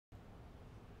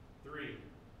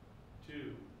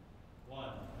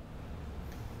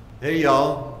Hey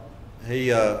y'all. Hey,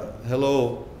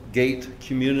 hello Gate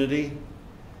community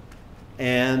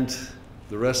and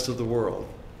the rest of the world.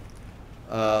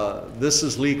 This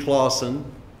is Lee Clausen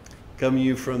coming to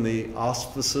you from the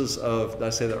auspices of, did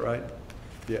I say that right?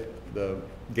 Yeah, the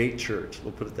Gate Church,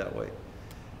 we'll put it that way.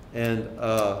 And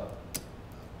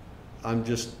I'm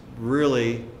just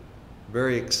really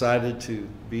very excited to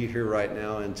be here right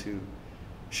now and to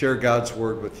share God's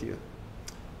Word with you.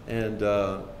 And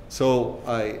so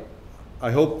I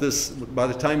hope this, by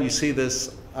the time you see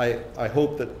this, I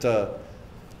hope that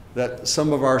that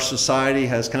some of our society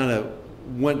has kind of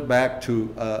went back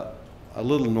to a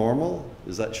little normal.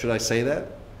 Should I say that?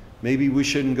 Maybe we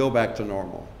shouldn't go back to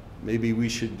normal. Maybe we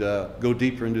should go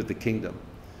deeper into the kingdom.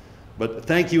 But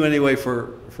thank you anyway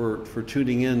for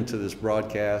tuning in to this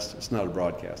broadcast. It's not a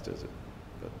broadcast, is it?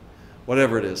 But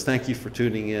whatever it is, thank you for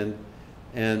tuning in.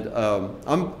 And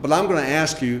I'm going to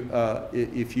ask you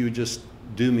if you just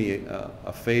do me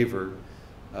a favor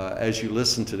as you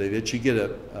listen today, that you get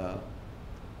a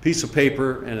piece of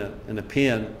paper and a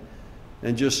pen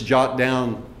and just jot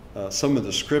down some of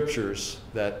the scriptures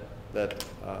that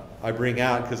I bring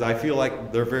out, because I feel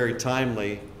like they're very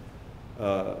timely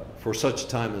for such a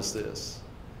time as this.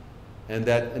 And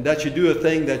that you do a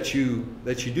thing that you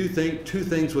do two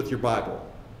things with your Bible.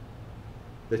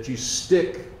 That you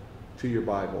stick to your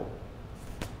Bible,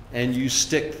 and you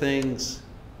stick things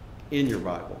in your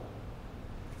Bible.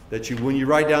 That you, when you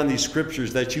write down these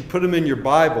scriptures, that you put them in your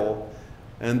Bible,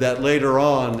 and that later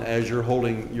on, as you're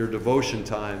holding your devotion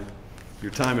time, your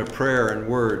time of prayer and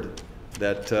word,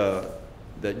 that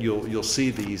you'll see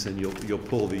these and you'll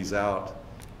pull these out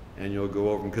and you'll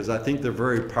go over them, because I think they're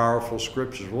very powerful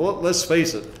scriptures. Well, let's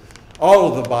face it, all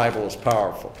of the Bible is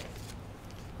powerful.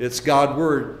 It's God's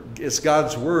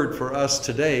word for us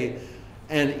today,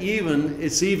 and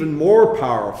it's even more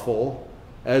powerful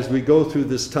as we go through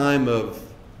this time of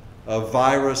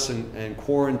virus and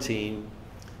quarantine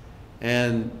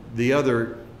and the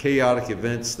other chaotic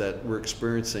events that we're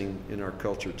experiencing in our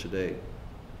culture today.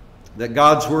 That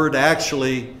God's word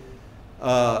actually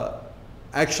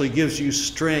gives you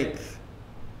strength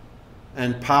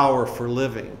and power for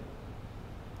living,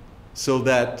 so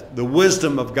that the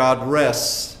wisdom of God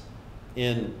rests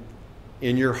in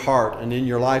your heart and in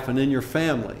your life and in your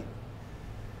family.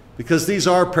 Because these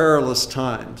are perilous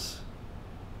times.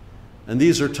 And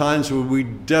these are times where we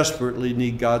desperately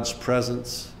need God's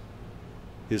presence,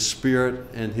 His Spirit,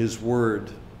 and His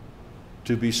Word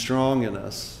to be strong in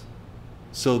us,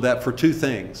 so that for two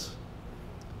things,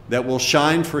 that will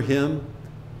shine for Him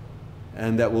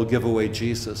and that will give away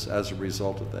Jesus as a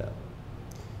result of that.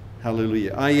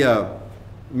 Hallelujah. I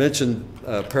mentioned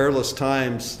perilous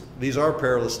times. These are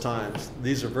perilous times.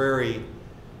 These are very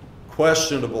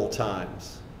questionable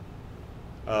times,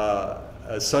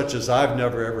 such as I've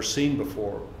never ever seen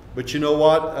before. But you know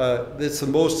what? It's the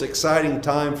most exciting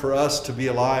time for us to be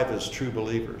alive as true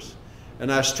believers.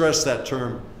 And I stress that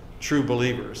term, true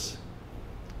believers.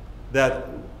 That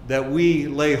we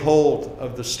lay hold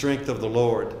of the strength of the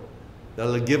Lord, that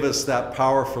will give us that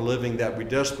power for living that we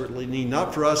desperately need,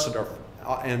 not for us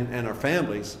and our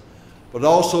families, but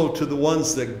also to the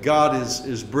ones that God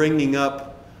is bringing up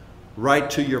right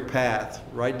to your path,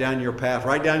 right down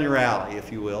your alley,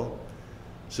 if you will,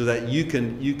 so that you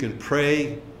can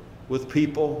pray with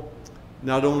people,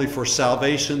 not only for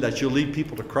salvation, that you'll lead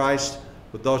people to Christ,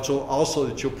 but also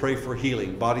that you'll pray for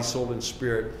healing, body, soul, and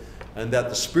spirit, and that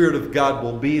the Spirit of God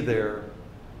will be there,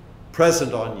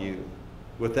 present on you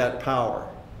with that power,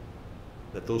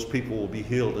 that those people will be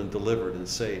healed and delivered and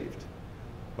saved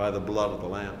by the blood of the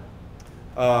Lamb.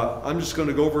 I'm just going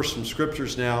to go over some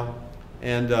scriptures now,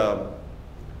 and I'm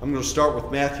going to start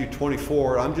with Matthew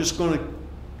 24. I'm just going to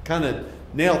kind of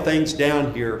nail things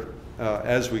down here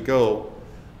as we go.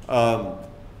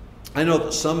 I know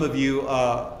that some of you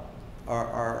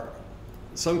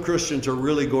some Christians are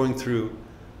really going through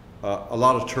a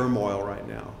lot of turmoil right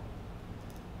now,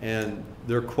 and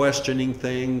they're questioning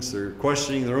things. They're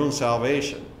questioning their own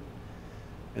salvation,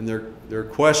 and they're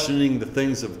questioning the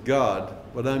things of God.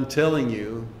 But I'm telling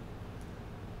you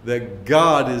that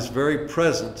God is very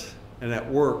present and at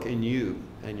work in you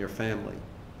and your family,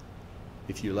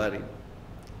 if you let Him.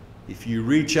 If you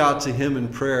reach out to Him in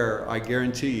prayer, I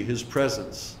guarantee you His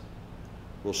presence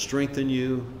will strengthen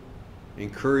you,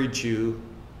 encourage you,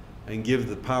 and give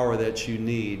the power that you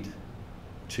need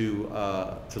to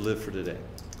live for today.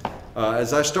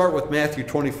 As I start with Matthew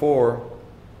 24,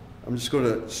 I'm just going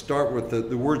to start with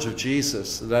the words of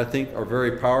Jesus that I think are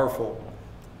very powerful.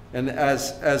 And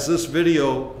as this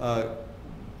video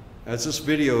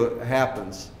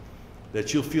happens,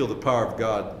 that you'll feel the power of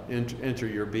God enter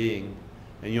your being,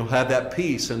 And you'll have that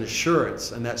peace and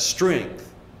assurance and that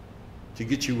strength to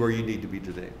get you where you need to be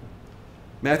today.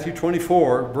 Matthew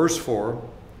 24, verse 4,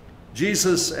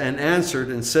 Jesus answered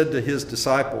and said to his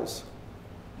disciples,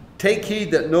 "Take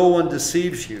heed that no one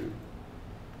deceives you.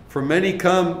 For many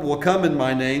will come in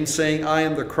my name, saying, I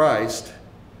am the Christ,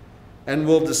 and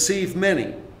will deceive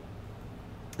many.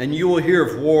 And you will hear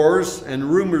of wars and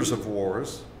rumors of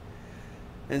wars.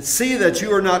 And see that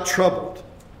you are not troubled.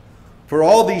 For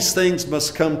all these things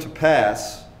must come to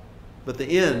pass, but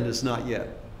the end is not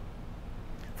yet.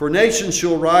 For nation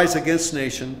shall rise against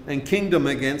nation, and kingdom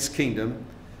against kingdom.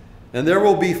 And there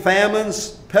will be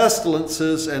famines,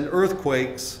 pestilences, and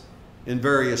earthquakes in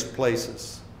various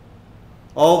places.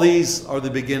 All these are the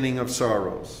beginning of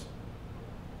sorrows."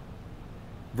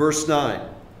 Verse 9.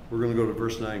 We're going to go to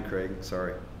verse 9, Craig.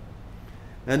 Sorry.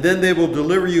 "And then they will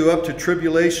deliver you up to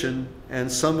tribulation,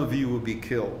 and some of you will be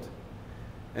killed.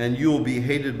 And you will be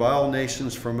hated by all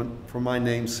nations for my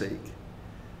name's sake.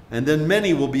 And then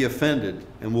many will be offended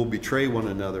and will betray one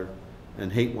another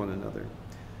and hate one another."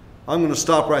 I'm going to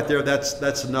stop right there.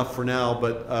 That's enough for now.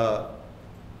 But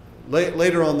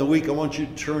later on in the week, I want you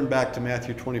to turn back to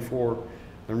Matthew 24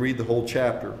 and read the whole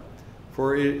chapter.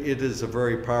 For it is a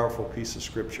very powerful piece of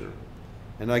Scripture.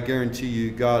 And I guarantee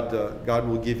you, God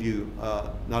will give you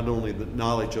not only the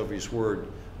knowledge of His Word,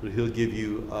 but He'll give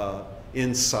you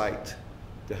insight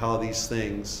to how these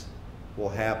things will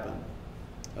happen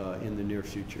in the near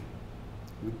future.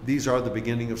 These are the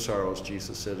beginning of sorrows,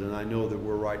 Jesus said, and I know that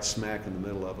we're right smack in the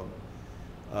middle of them.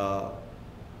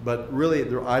 But really,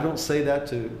 I don't say that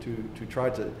to try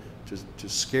to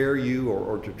scare you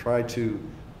or to try to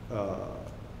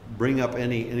bring up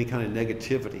any kind of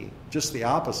negativity. Just the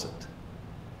opposite.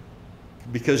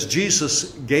 Because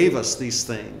Jesus gave us these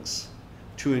things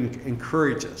to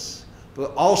encourage us,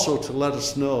 but also to let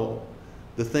us know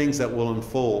the things that will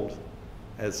unfold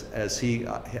as he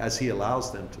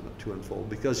allows them to unfold.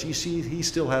 Because you see, He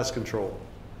still has control.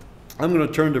 I'm going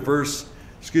to turn to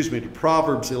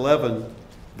Proverbs 11,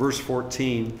 verse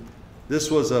 14. This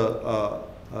was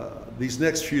these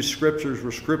next few scriptures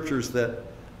were scriptures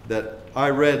that I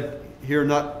read here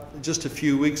not just a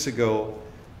few weeks ago,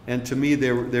 and to me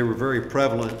they were very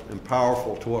prevalent and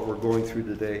powerful to what we're going through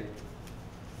today.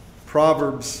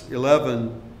 Proverbs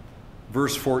 11,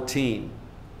 verse 14.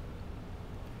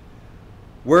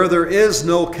 "Where there is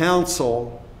no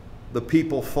counsel, the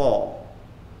people fall.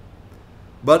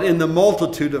 But in the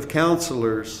multitude of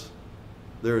counselors,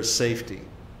 there is safety."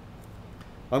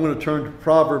 I'm going to turn to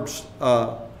Proverbs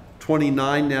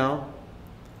 29 now.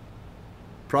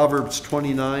 Proverbs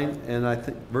 29 and I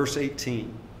think verse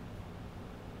 18.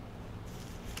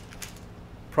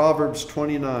 Proverbs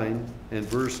 29 and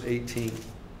verse 18.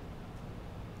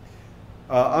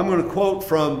 I'm going to quote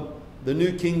from the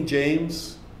New King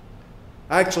James.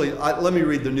 Actually, let me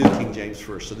read the New King James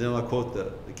first, and then I'll quote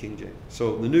the King James.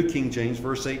 So the New King James,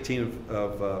 verse 18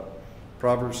 of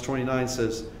Proverbs 29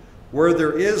 says, "Where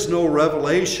there is no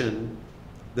revelation,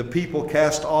 the people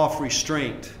cast off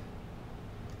restraint.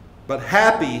 But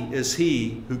happy is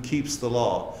he who keeps the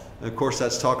law." And of course,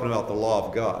 that's talking about the law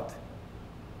of God.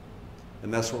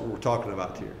 And that's what we're talking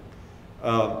about here.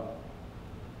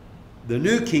 The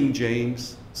New King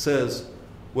James says,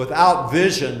 "Without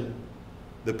vision,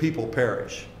 the people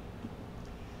perish."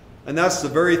 And that's the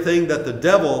very thing that the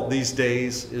devil these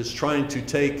days is trying to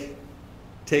take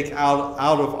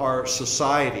out of our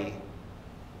society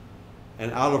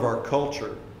and out of our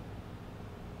culture,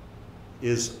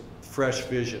 is fresh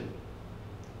vision.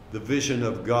 The vision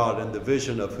of God and the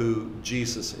vision of who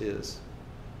Jesus is.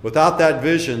 Without that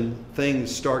vision,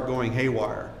 things start going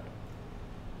haywire.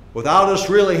 Without us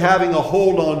really having a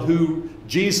hold on who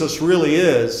Jesus really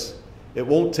is, it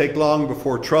won't take long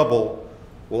before trouble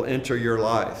will enter your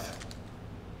life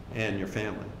and your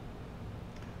family.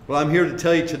 Well, I'm here to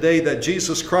tell you today that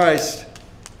Jesus Christ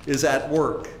is at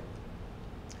work.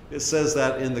 It says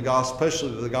that in the gospel,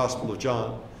 especially the Gospel of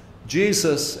John.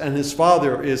 Jesus and His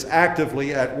Father is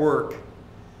actively at work,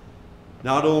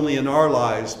 not only in our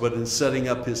lives, but in setting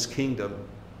up His kingdom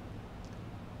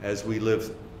as we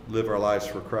live our lives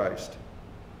for Christ.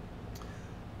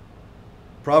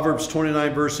 Proverbs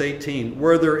 29, verse 18,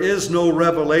 "Where there is no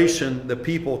revelation, the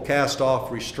people cast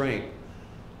off restraint."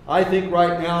 I think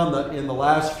right now in the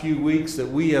last few weeks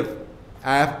that we have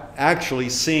actually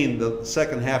seen the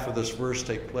second half of this verse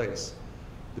take place.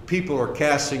 The people are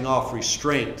casting off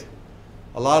restraint.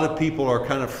 A lot of people are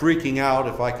kind of freaking out,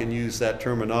 if I can use that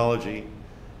terminology.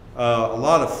 A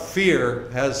lot of fear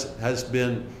has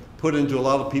been put into a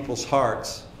lot of people's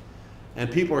hearts. And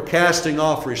people are casting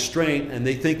off restraint, and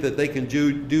they think that they can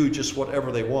do just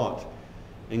whatever they want.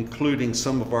 including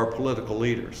some of our political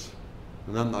leaders.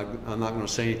 And I'm not going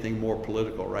to say anything more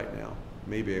political right now.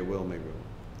 Maybe I will, maybe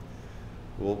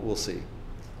I will. We'll see.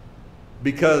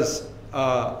 Because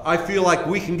I feel like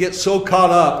we can get so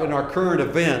caught up in our current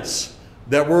events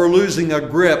that we're losing a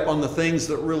grip on the things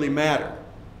that really matter.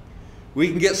 We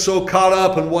can get so caught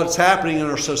up in what's happening in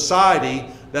our society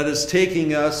that is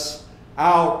taking us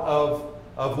out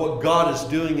of what God is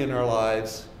doing in our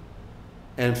lives,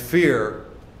 and fear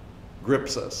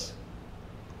grips us.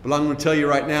 But I'm going to tell you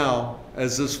right now,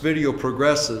 as this video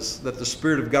progresses, that the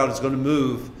Spirit of God is going to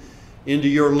move into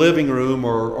your living room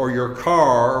or your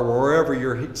car or wherever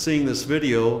you're seeing this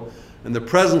video, and the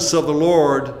presence of the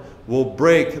Lord will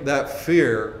break that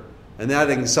fear and that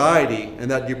anxiety and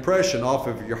that depression off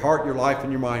of your heart, your life,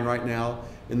 and your mind right now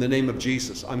in the name of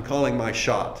Jesus. I'm calling my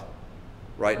shot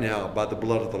right now by the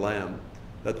blood of the Lamb,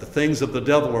 that the things of the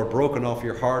devil are broken off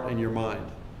your heart and your mind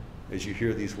as you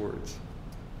hear these words.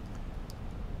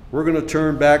 We're going to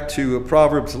turn back to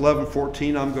Proverbs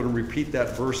 11:14. I'm going to repeat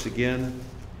that verse again.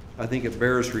 I think it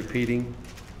bears repeating.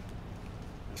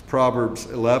 It's Proverbs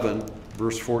 11,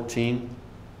 verse 14.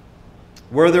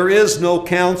 Where there is no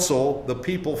counsel, the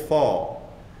people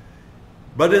fall,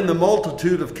 but in the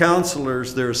multitude of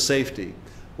counselors there is safety.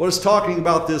 What it's talking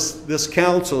about, this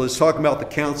counsel, is talking about the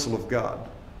counsel of God.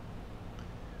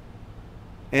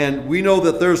 And we know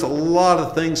that there's a lot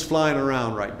of things flying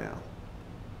around right now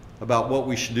about what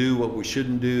we should do, what we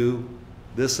shouldn't do,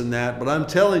 this and that. But I'm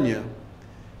telling you,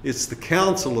 it's the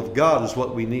counsel of God is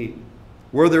what we need.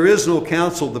 Where there is no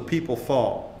counsel, the people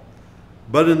fall.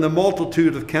 But in the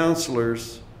multitude of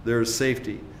counselors, there is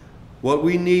safety. What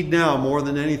we need now more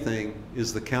than anything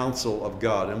is the counsel of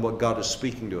God and what God is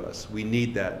speaking to us. We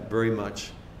need that very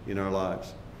much in our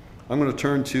lives. I'm going to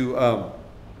turn to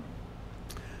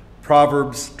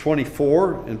Proverbs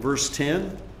 24 and verse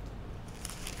 10.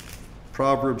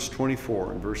 Proverbs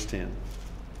 24 and verse 10.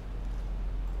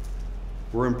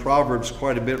 We're in Proverbs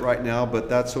quite a bit right now, but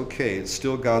that's okay. It's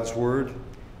still God's word,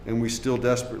 and we still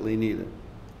desperately need it.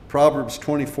 Proverbs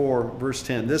 24, verse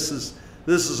 10. This is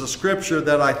a scripture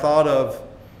that I thought of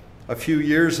a few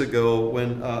years ago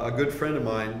when a good friend of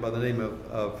mine by the name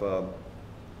of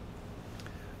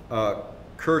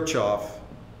Kirchhoff,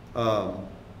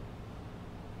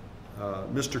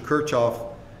 Mr.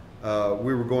 Kirchhoff,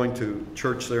 we were going to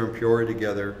church there in Peoria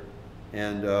together,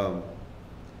 and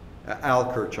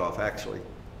Al Kirchhoff, actually.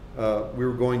 We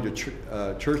were going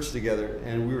to church together,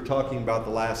 and we were talking about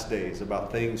the last days,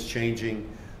 about things changing,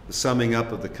 the summing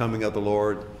up of the coming of the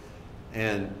Lord,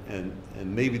 and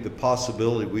maybe the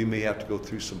possibility we may have to go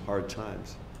through some hard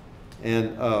times.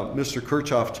 And Mr.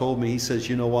 Kirchhoff told me, he says,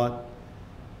 you know what?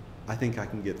 I think I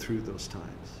can get through those times.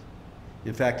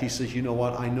 In fact, he says, you know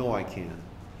what? I know I can.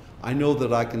 I know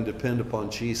that I can depend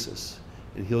upon Jesus,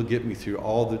 and he'll get me through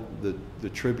all the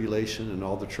tribulation and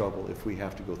all the trouble if we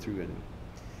have to go through any.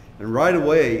 And right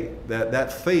away,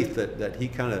 that faith that he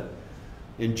kind of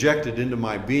injected into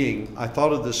my being, I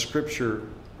thought of this scripture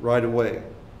right away.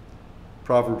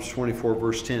 Proverbs 24,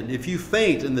 verse 10. If you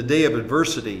faint in the day of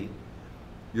adversity,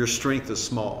 your strength is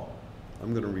small.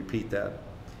 I'm going to repeat that.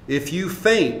 If you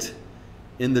faint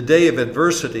in the day of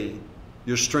adversity,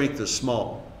 your strength is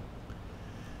small.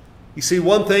 You see,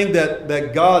 one thing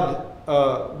that God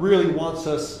really wants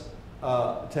us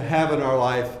to have in our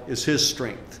life is his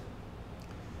strength,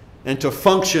 and to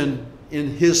function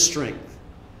in his strength,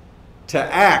 to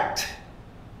act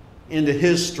into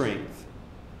his strength,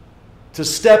 to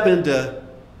step into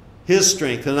his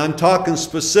strength. And I'm talking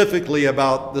specifically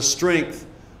about the strength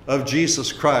of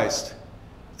Jesus Christ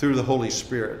through the Holy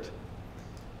Spirit.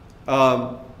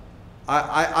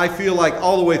 I feel like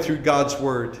all the way through God's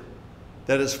Word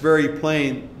that it's very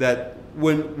plain that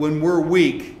when we're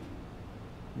weak,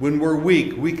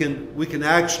 we can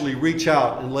actually reach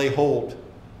out and lay hold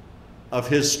of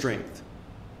his strength.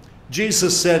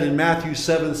 Jesus said in Matthew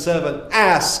 7:7,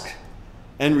 ask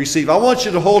and receive. I want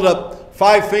you to hold up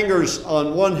 5 fingers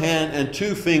on one hand and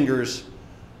 2 fingers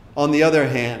on the other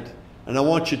hand, and I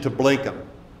want you to blink them,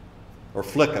 or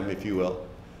flick them, if you will.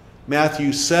 Matthew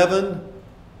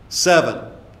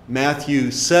 7:7. Matthew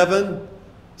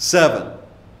 7:7.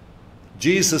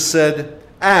 Jesus said,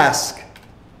 ask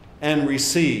and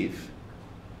receive.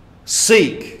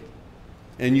 Seek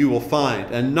and you will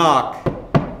find. And knock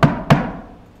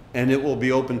and it will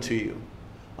be open to you.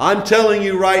 I'm telling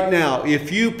you right now,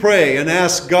 if you pray and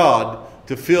ask God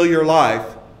to fill your life,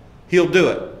 he'll do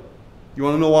it. You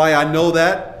want to know why I know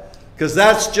that? Because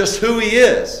that's just who he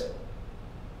is.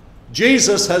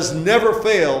 Jesus has never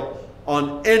failed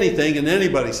on anything in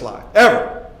anybody's life,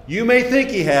 ever. You may think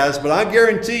he has, but I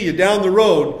guarantee you down the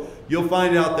road, you'll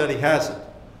find out that he hasn't.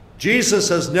 Jesus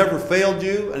has never failed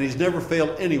you, and he's never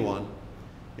failed anyone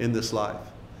in this life.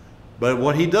 But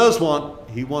what he does want,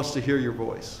 he wants to hear your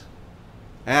voice.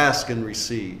 Ask and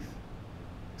receive.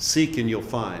 Seek and you'll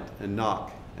find, and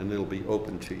knock and it'll be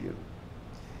open to you.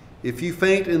 If you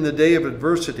faint in the day of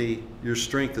adversity, your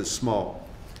strength is small.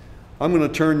 I'm going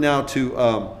to turn now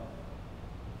to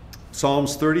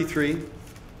Psalms 33,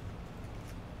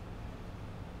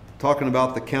 talking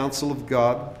about the counsel of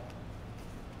God.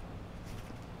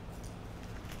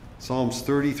 Psalms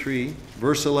 33,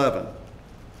 verse 11.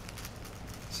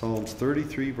 Psalms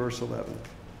 33, verse 11.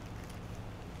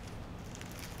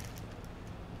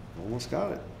 Almost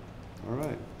got it. All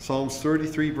right. Psalms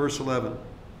 33, verse 11.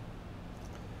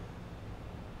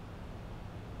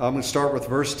 I'm going to start with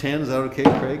verse 10. Is that okay,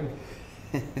 Craig?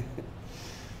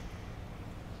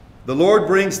 The Lord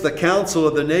brings the counsel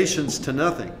of the nations to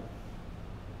nothing.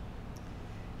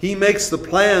 He makes the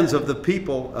plans of the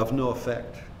people of no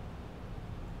effect.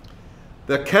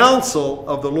 The counsel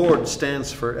of the Lord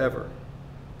stands forever.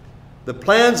 The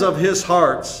plans of his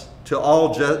hearts to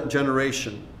all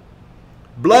generation.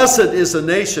 Blessed is the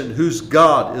nation whose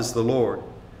God is the Lord,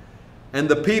 and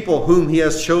the people whom he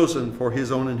has chosen for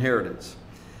his own inheritance.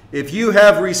 If you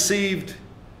have received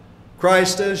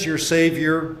Christ as your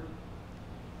Savior,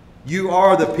 you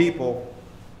are the people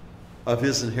of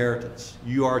his inheritance.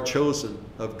 You are chosen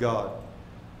of God.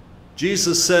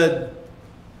 Jesus said,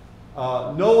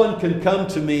 no one can come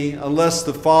to me unless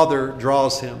the Father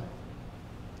draws him.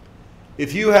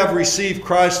 If you have received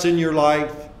Christ in your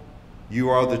life, you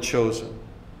are the chosen.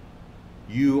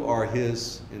 You are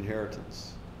his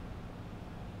inheritance.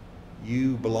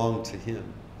 You belong to him,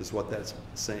 is what that's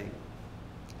saying.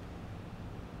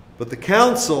 But the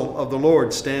counsel of the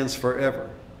Lord stands forever.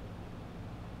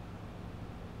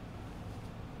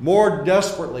 More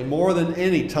desperately, more than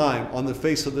any time on the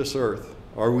face of this earth,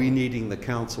 are we needing the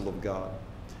counsel of God?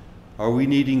 Are we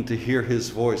needing to hear his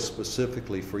voice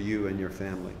specifically for you and your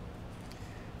family?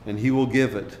 And he will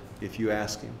give it if you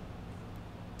ask him.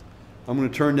 I'm going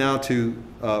to turn now to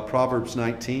Proverbs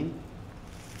 19.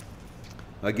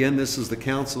 Again, this is the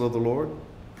counsel of the Lord.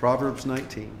 Proverbs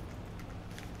 19.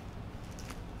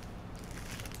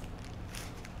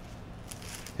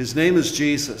 His name is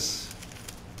Jesus,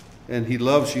 and he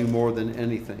loves you more than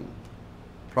anything.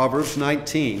 Proverbs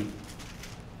 19,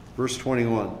 verse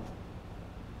 21.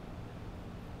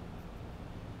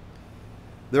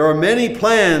 There are many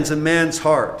plans in man's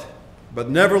heart, but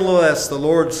nevertheless the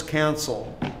Lord's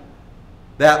counsel,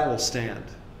 that will stand.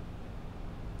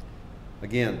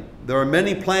 Again, there are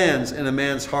many plans in a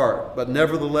man's heart, but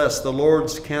nevertheless the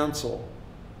Lord's counsel,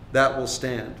 that will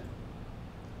stand.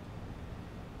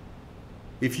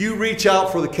 If you reach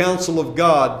out for the counsel of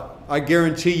God, I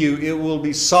guarantee you it will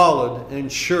be solid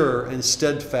and sure and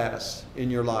steadfast in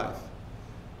your life.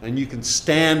 And you can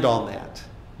stand on that.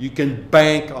 You can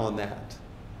bank on that.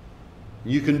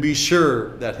 You can be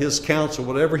sure that his counsel,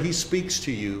 whatever he speaks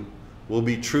to you, will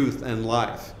be truth and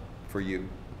life for you.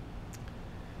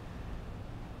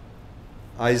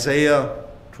 Isaiah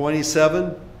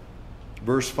 27,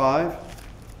 verse 5.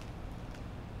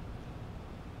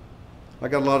 I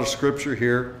got a lot of scripture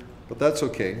here, but that's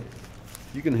okay.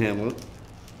 You can handle it.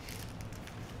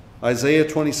 Isaiah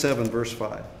 27, verse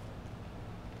 5.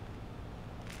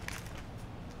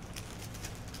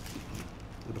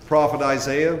 The prophet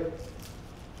Isaiah,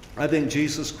 I think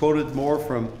Jesus quoted more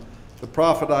from the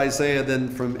prophet Isaiah than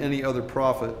from any other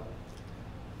prophet.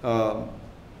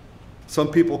 Some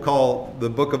people call the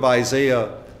book of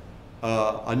Isaiah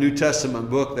a New Testament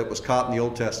book that was caught in the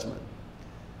Old Testament.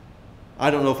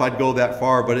 I don't know if I'd go that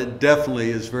far, but it definitely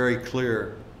is very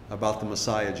clear about the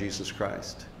Messiah, Jesus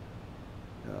Christ.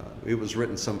 It was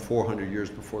written some 400 years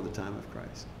before the time of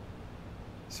Christ.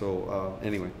 So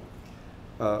anyway,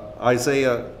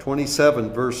 Isaiah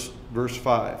 27, verse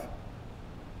 5.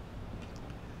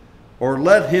 Or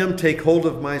let him take hold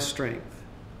of my strength,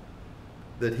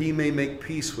 that he may make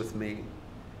peace with me,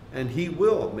 and he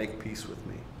will make peace with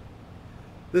me.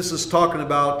 This is talking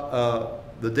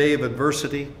about the day of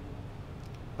adversity,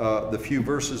 the few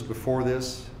verses before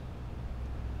this,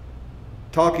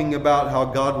 talking about how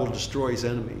God will destroy his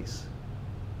enemies.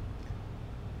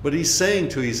 But he's saying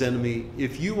to his enemy,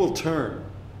 if you will turn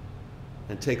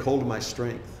and take hold of my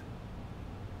strength,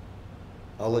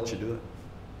 I'll let you do it.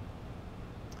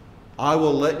 I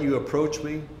will let you approach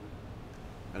me,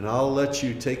 and I'll let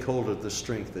you take hold of the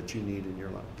strength that you need in your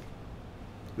life.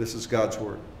 This is God's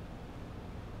word.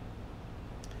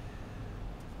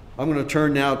 I'm going to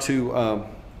turn now to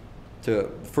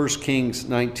 1 Kings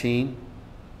 19.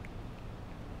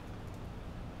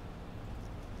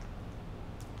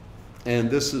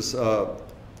 And this is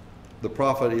the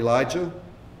prophet Elijah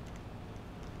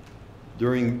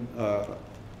during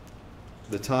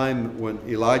the time when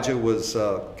Elijah was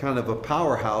kind of a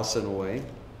powerhouse in a way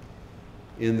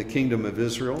in the kingdom of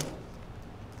Israel.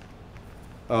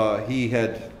 He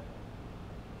had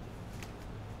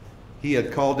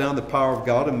called down the power of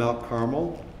God in Mount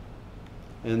Carmel,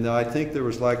 and I think there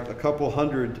was like a couple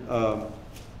hundred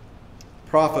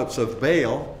prophets of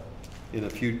Baal in a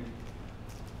few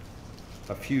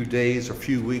days or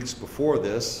few weeks before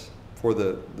this, for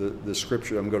the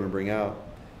scripture I'm going to bring out.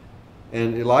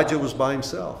 And Elijah was by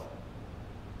himself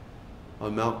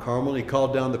on Mount Carmel. He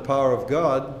called down the power of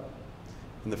God,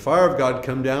 and the fire of God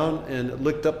come down and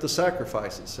licked up the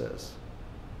sacrifice, it says.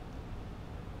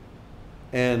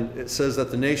 And it says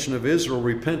that the nation of Israel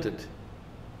repented.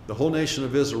 The whole nation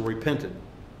of Israel repented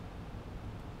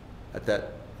at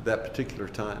that particular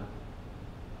time.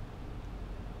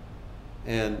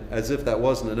 And as if that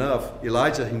wasn't enough,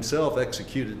 Elijah himself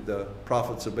executed the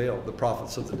prophets of Baal, the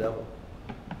prophets of the devil.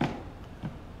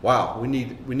 Wow, we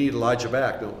need Elijah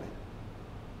back, don't we?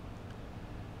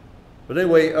 But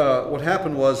anyway, what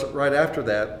happened was right after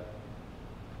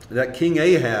that King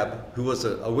Ahab, who was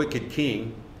a wicked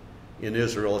king in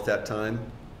Israel at that time,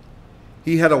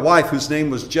 he had a wife whose name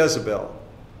was Jezebel.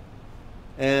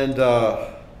 And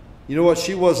you know what?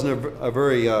 She wasn't a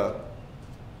very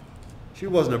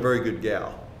good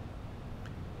gal.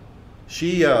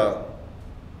 She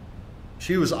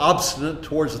was obstinate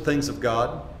towards the things of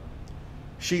God.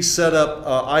 She set up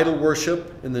idol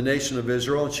worship in the nation of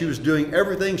Israel, and she was doing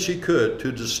everything she could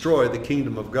to destroy the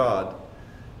kingdom of God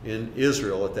in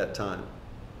Israel at that time.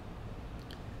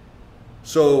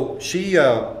 So she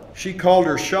called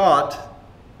her shot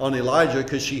on Elijah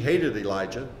because she hated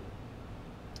Elijah.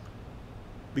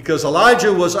 Because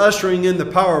Elijah was ushering in the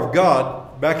power of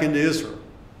God back into Israel.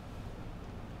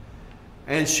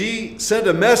 And she sent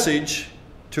a message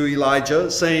to Elijah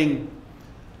saying,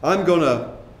 I'm going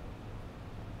to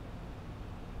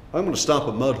stomp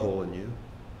a mud hole in you.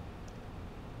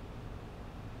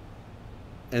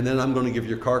 And then I'm going to give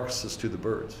your carcasses to the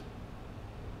birds.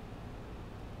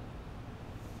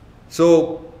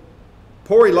 So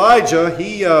poor Elijah,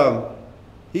 he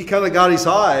kind of got his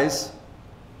eyes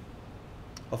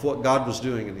of what God was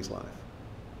doing in his life.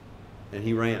 And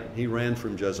he ran. He ran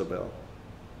from Jezebel.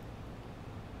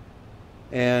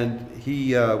 And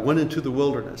he went into the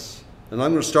wilderness. And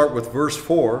I'm going to start with verse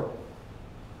 4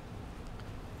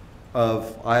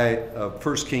 of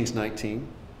 1 Kings 19.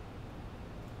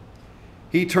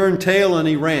 He turned tail and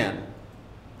he ran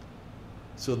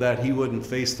so that he wouldn't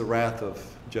face the wrath of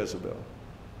Jezebel.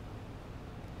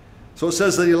 So it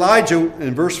says that Elijah,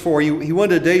 in verse 4, he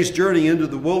went a day's journey into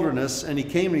the wilderness, and he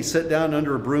came and he sat down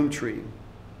under a broom tree.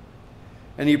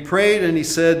 And he prayed and he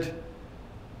said,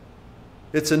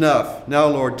 it's enough. Now,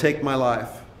 Lord, take my life,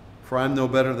 for I'm no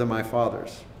better than my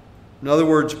fathers. In other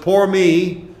words, poor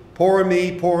me, poor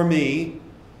me, poor me.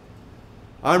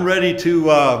 I'm ready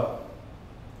to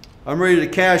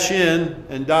cash in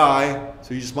and die,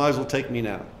 so you just might as well take me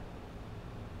now.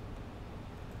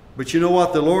 But you know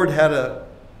what? The Lord had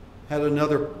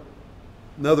another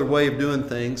way of doing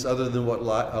things other than what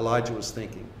Elijah was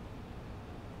thinking.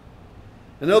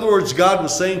 In other words, God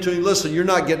was saying to him, listen, you're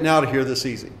not getting out of here this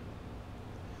easy.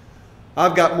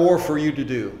 I've got more for you to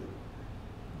do.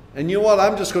 And you know what?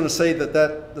 I'm just going to say that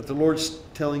the Lord's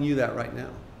telling you that right now.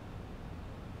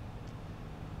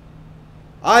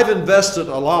 I've invested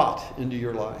a lot into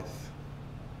your life.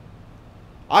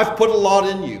 I've put a lot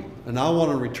in you, and I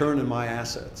want to return in my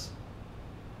assets.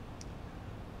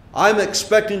 I'm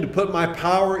expecting to put my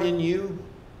power in you,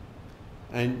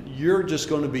 and you're just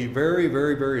going to be very,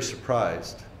 very, very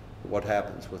surprised at what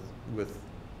happens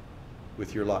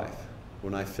with your life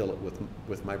when I fill it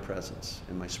with my presence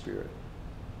and my spirit.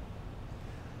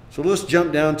 So let's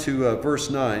jump down to verse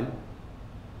 9.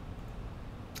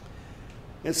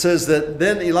 It says that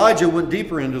then Elijah went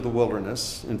deeper into the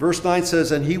wilderness. And verse 9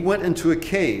 says, and he went into a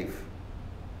cave,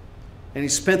 and he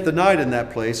spent the night in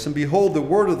that place. And behold, the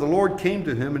word of the Lord came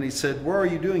to him, and he said, what are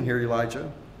you doing here,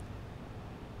 Elijah?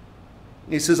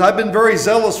 And he says, I've been very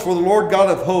zealous for the Lord God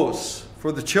of hosts,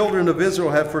 for the children of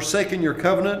Israel have forsaken your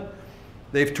covenant.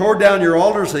 They've torn down your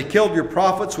altars. They killed your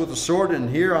prophets with a sword. And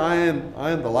here I am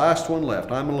the last one left.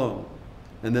 I'm alone.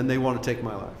 And then they want to take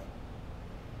my life.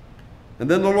 And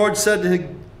then the Lord said to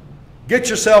him, get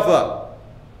yourself up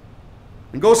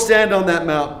and go stand on that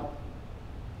mountain.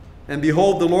 And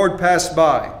behold, the Lord passed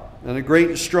by, and a great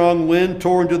and strong wind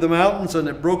tore into the mountains, and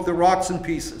it broke the rocks in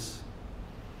pieces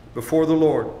before the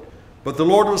Lord. But the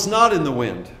Lord was not in the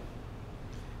wind.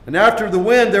 And after the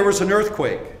wind there was an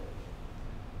earthquake,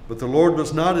 but the Lord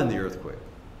was not in the earthquake.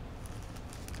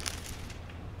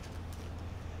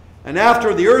 And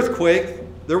after the earthquake,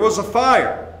 there was a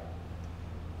fire,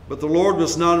 but the Lord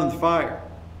was not in the fire.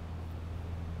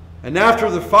 And after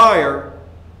the fire,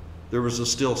 there was a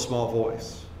still small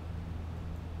voice,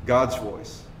 God's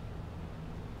voice.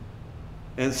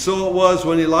 And so it was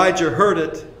when Elijah heard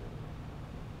it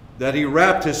that he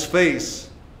wrapped his face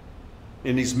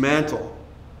in his mantle,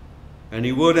 and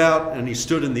he went out and he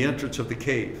stood in the entrance of the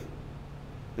cave.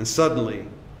 And suddenly,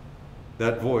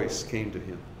 that voice came to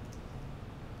him.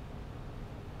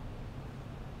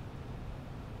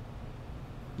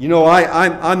 You know,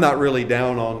 I'm not really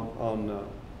down on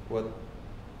what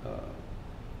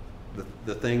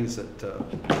the things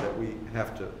that we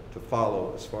have to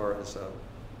follow as far as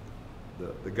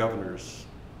the governor's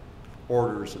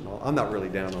orders and all. I'm not really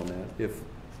down on that.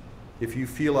 If you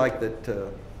feel like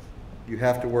that you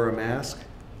have to wear a mask,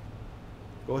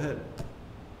 go ahead.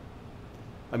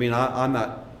 I mean, I'm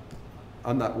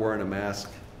not wearing a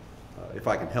mask if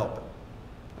I can help it.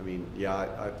 I mean,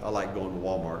 yeah, I like going to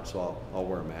Walmart, so I'll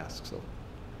wear a mask. So,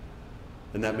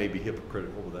 and that may be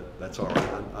hypocritical, but that's all right.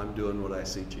 I'm doing what I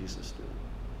see Jesus do.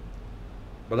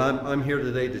 But I'm here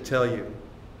today to tell you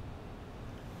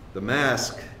the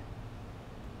mask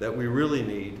that we really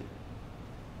need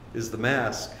is the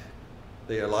mask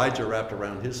that Elijah wrapped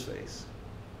around his face.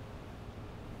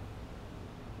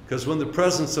 Because when the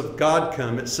presence of God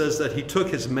came, it says that he took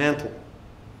his mantle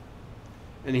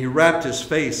and he wrapped his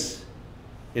face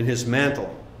in his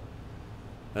mantle.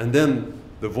 And then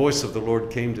the voice of the Lord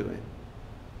came to him.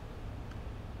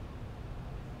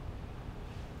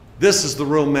 This is the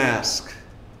real mask.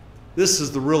 This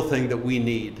is the real thing that we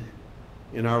need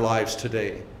in our lives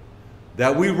today.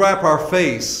 That we wrap our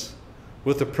face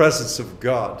with the presence of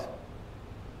God.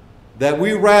 That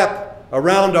we wrap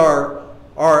around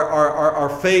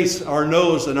our face, our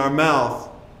nose, and our mouth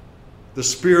the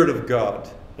Spirit of God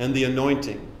and the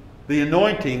anointing. The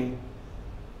anointing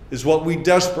is what we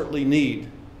desperately need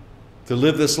to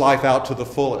live this life out to the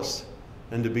fullest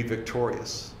and to be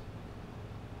victorious.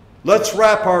 Let's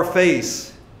wrap our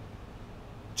face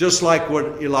just like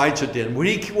what Elijah did.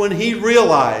 When he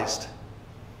realized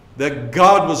that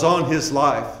God was on his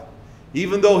life,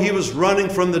 even though he was running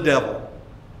from the devil,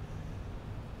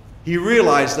 he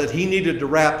realized that he needed to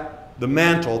wrap the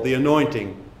mantle, the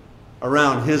anointing,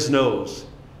 around his nose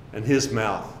and his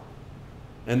mouth,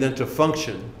 and then to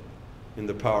function in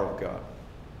the power of God.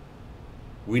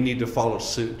 We need to follow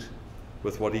suit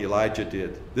with what Elijah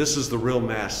did. This is the real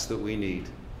mask that we need,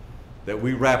 that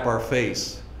we wrap our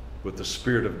face with the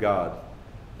Spirit of God,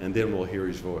 and then we'll hear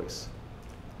his voice.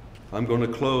 I'm going to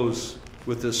close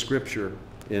with this scripture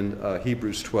in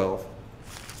Hebrews 12.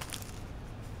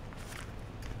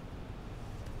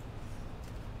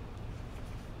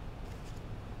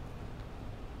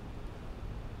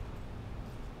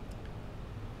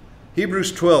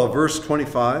 Hebrews 12, verse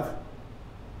 25.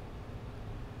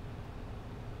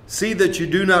 See that you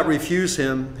do not refuse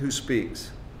him who speaks.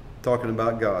 Talking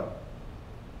about God.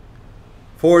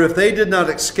 For if they did not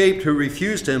escape who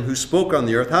refused him who spoke on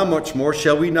the earth, how much more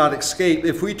shall we not escape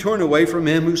if we turn away from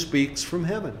him who speaks from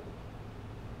heaven?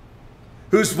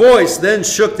 Whose voice then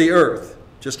shook the earth,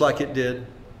 just like it did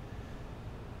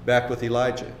back with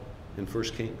Elijah in 1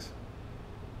 Kings.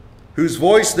 Whose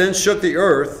voice then shook the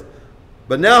earth,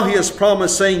 but now he has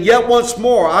promised, saying, yet once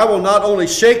more I will not only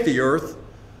shake the earth,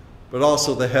 but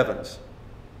also the heavens.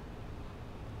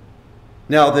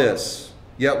 Now this,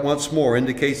 yet once more,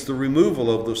 indicates the removal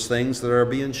of those things that are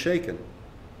being shaken,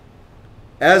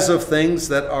 as of things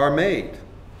that are made.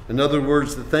 In other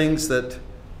words, the things that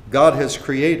God has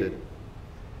created,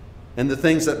 and the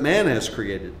things that man has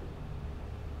created,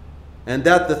 and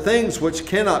that the things which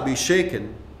cannot be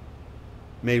shaken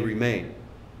may remain.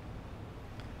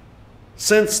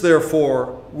 Since,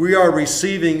 therefore, we are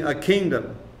receiving a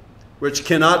kingdom which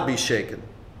cannot be shaken,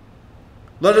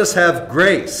 let us have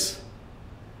grace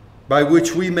by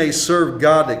which we may serve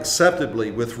God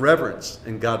acceptably with reverence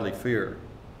and godly fear.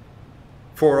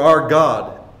 For our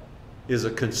God is a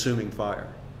consuming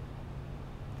fire.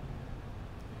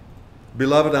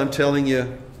 Beloved, I'm telling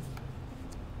you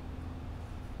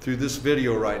through this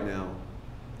video right now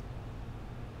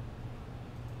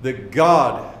that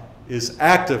God is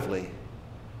actively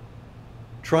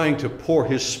trying to pour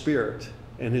his Spirit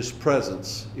and his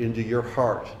presence into your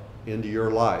heart, into your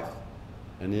life,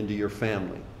 and into your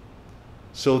family,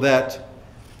 so that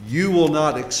you will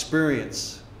not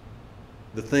experience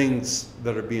the things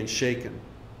that are being shaken.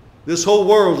 This whole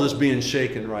world is being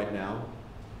shaken right now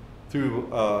through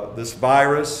this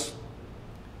virus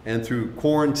and through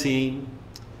quarantine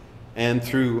and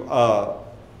through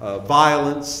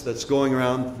violence that's going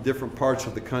around different parts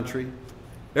of the country.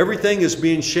 Everything is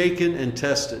being shaken and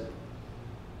tested.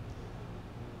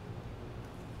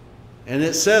 And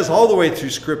it says all the way through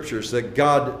Scriptures that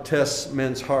God tests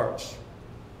men's hearts.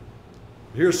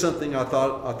 Here's something I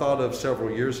thought of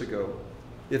several years ago.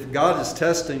 If God is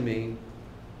testing me,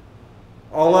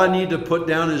 all I need to put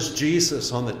down is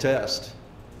Jesus on the test,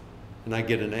 and I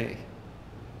get an A.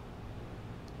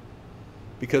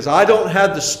 Because I don't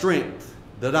have the strength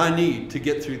that I need to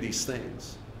get through these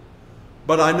things.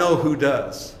 But I know who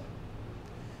does.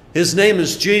 His name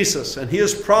is Jesus, and He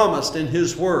has promised in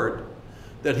His Word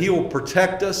that He will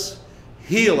protect us,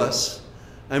 heal us,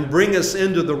 and bring us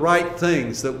into the right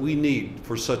things that we need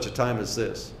for such a time as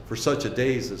this, for such a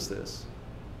days as this.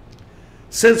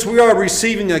 Since we are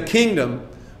receiving a kingdom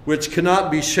which cannot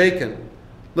be shaken,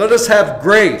 let us have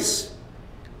grace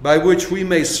by which we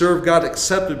may serve God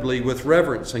acceptably with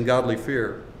reverence and godly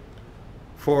fear.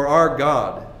 For our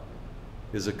God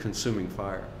is a consuming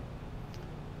fire.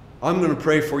 I'm going to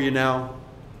pray for you now.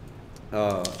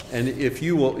 And if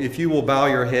you will bow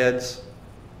your heads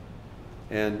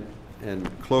and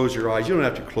close your eyes. You don't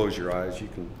have to close your eyes. You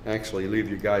can actually leave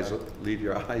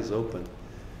your eyes open.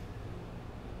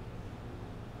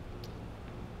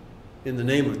 In the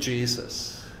name of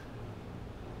Jesus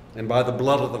and by the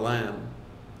blood of the Lamb,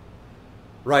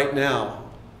 right now,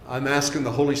 I'm asking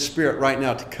the Holy Spirit right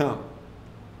now to come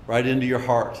right into your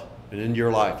heart and into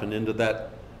your life and into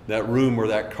that room or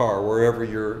that car, wherever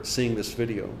you're seeing this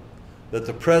video. That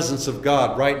the presence of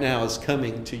God right now is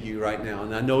coming to you right now,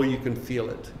 and I know you can feel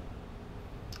it.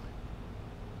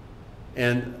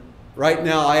 And right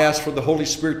now I ask for the Holy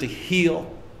Spirit to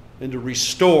heal and to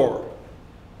restore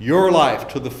your life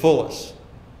to the fullest.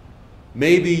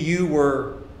 Maybe you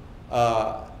were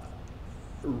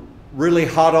really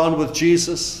hot on with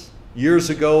Jesus years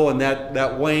ago, and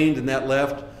that waned and that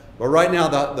left. But right now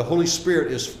the Holy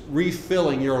Spirit is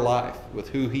refilling your life with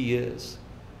who He is.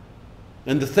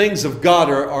 And the things of God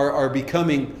are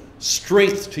becoming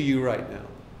strength to you right now.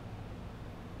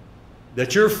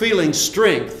 That you're feeling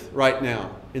strength right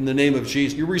now in the name of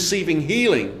Jesus. You're receiving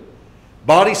healing,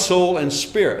 body, soul, and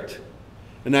spirit.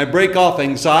 And I break off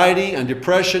anxiety and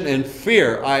depression and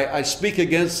fear. I speak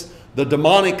against the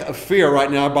demonic of fear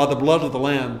right now by the blood of the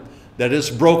Lamb, that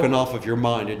is broken off of your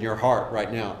mind and your heart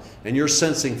right now. And you're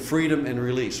sensing freedom and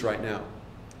release right now.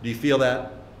 Do you feel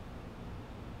that?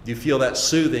 Do you feel that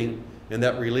soothing and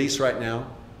that release right now?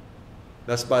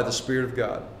 That's by the Spirit of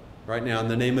God right now in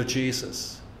the name of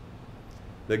Jesus.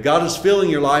 That God is filling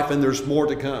your life and there's more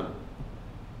to come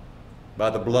by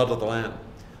the blood of the Lamb.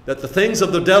 That the things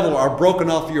of the devil are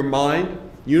broken off your mind.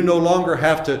 You no longer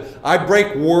have to. I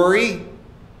break worry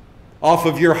off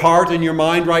of your heart and your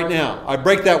mind right now. I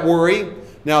break that worry.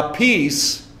 Now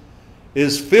peace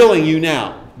is filling you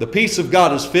now. The peace of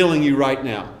God is filling you right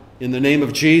now in the name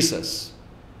of Jesus.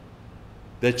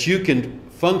 That you can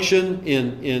function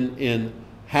in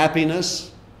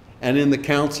happiness and in the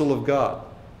counsel of God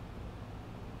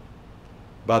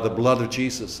by the blood of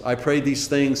Jesus. I pray these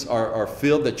things are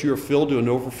filled, that you are filled to an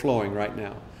overflowing right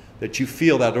now. That you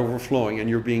feel that overflowing and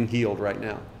you're being healed right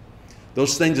now.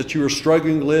 Those things that you were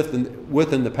struggling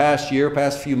with in the past year,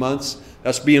 past few months,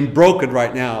 that's being broken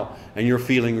right now and you're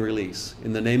feeling release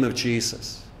in the name of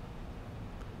Jesus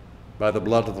by the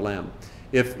blood of the Lamb.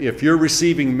 If you're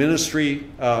receiving ministry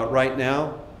right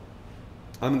now,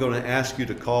 I'm going to ask you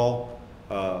to call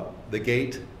the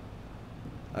gate.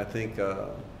 I think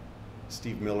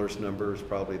Steve Miller's number is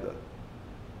probably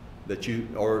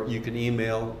or you can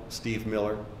email Steve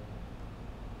Miller.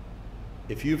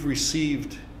 If you've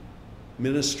received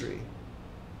ministry,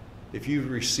 if you've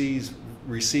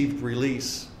received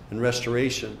release and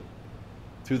restoration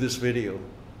through this video,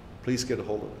 please get a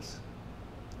hold of us.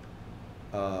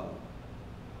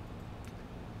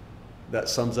 That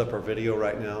sums up our video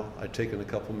right now. I've taken a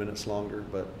couple minutes longer,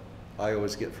 but I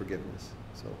always get forgiveness.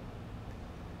 So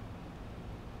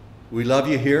we love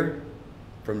you here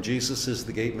from Jesus is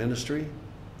the Gate Ministry,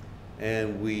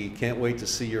 and we can't wait to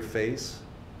see your face.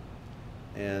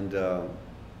 And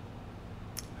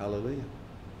hallelujah.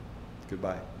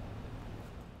 Goodbye.